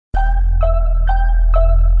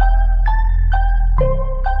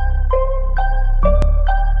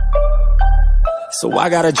So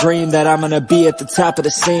I got a dream that I'm gonna be at the top of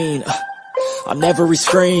the scene. On every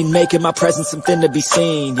screen, making my presence something to be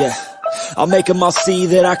seen, yeah. I'll make them all see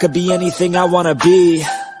that I could be anything I wanna be.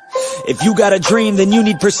 If you got a dream, then you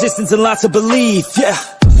need persistence and lots of belief, yeah.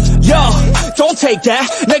 Yo, don't take that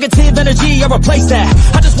negative energy, I replace that.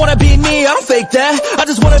 I just wanna be me, I don't fake that. I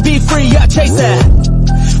just wanna be free, yeah, chase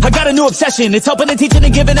that. I got a new obsession, it's helping and teaching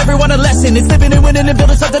and giving everyone a lesson. It's living and winning and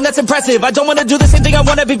building something that's impressive. I don't wanna do the same thing, I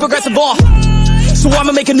wanna be progressive, so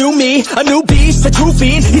I'ma make a new me, a new beast, a true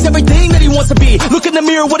fiend. He's everything that he wants to be. Look in the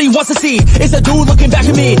mirror, what he wants to see is a dude looking back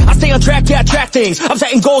at me. I stay on track, yeah, track things. I'm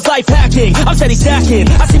setting goals, life hacking. I'm steady stacking.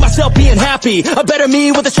 I see myself being happy. A better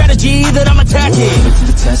me with a strategy that I'm attacking. Look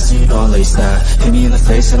through the test and you know I'll ace that. Hit me in the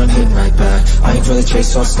face and I'm hitting right back. I enjoy the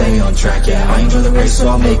chase, so I'll stay on track, yeah. I enjoy the race, so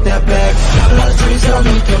I'll make that bag. Got a lot of dreams that I'll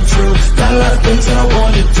make come true. Got a lot of things that I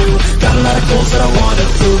wanna do. Got a lot of goals that I wanna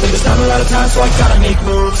prove. And there's not a lot of time, so I gotta make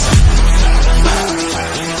moves.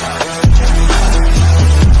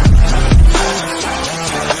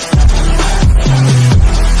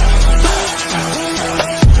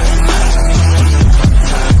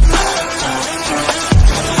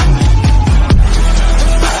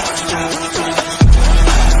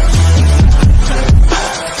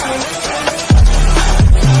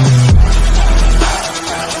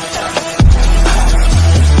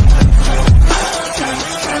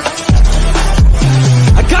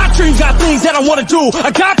 Got things that I wanna do. I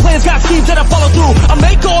got plans, got schemes that I follow through. I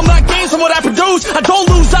make all my gains from what I produce. I don't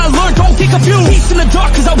lose, I learn, don't get confused. Peace in the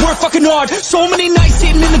dark cause I work fucking hard. So many nights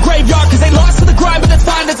sitting in the graveyard cause they lost to the grind, but that's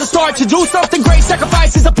fine as a start. To do something great,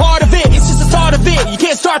 sacrifice is a part of it. It's just the start of it. You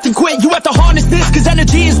can't start to quit, you have to harness this cause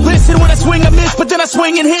energy is bliss. And when I swing I miss, but then I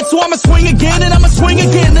swing and hit. So I'ma swing again and I'ma swing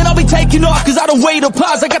again. Then I'll be taking off cause I don't wait or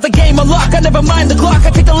pause. I got the game unlocked, I never mind the clock. I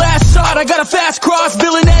take the last shot, I got a fast cross.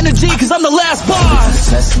 Feeling energy cause I'm the last boss.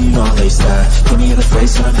 Test and you know I'll ace that. Hit me in the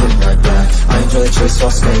face and I'm hitting right back. I enjoy the chase, so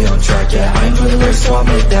I'll stay on track, yeah. I enjoy the race, so I'll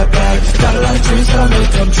make that bag. Got a lot of dreams that I'll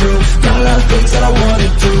make come true. Got a lot of things that I wanna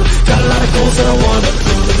do. Got a lot of goals that I wanna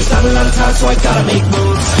prove. And there's not a lot of time, so I gotta make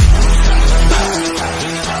moves.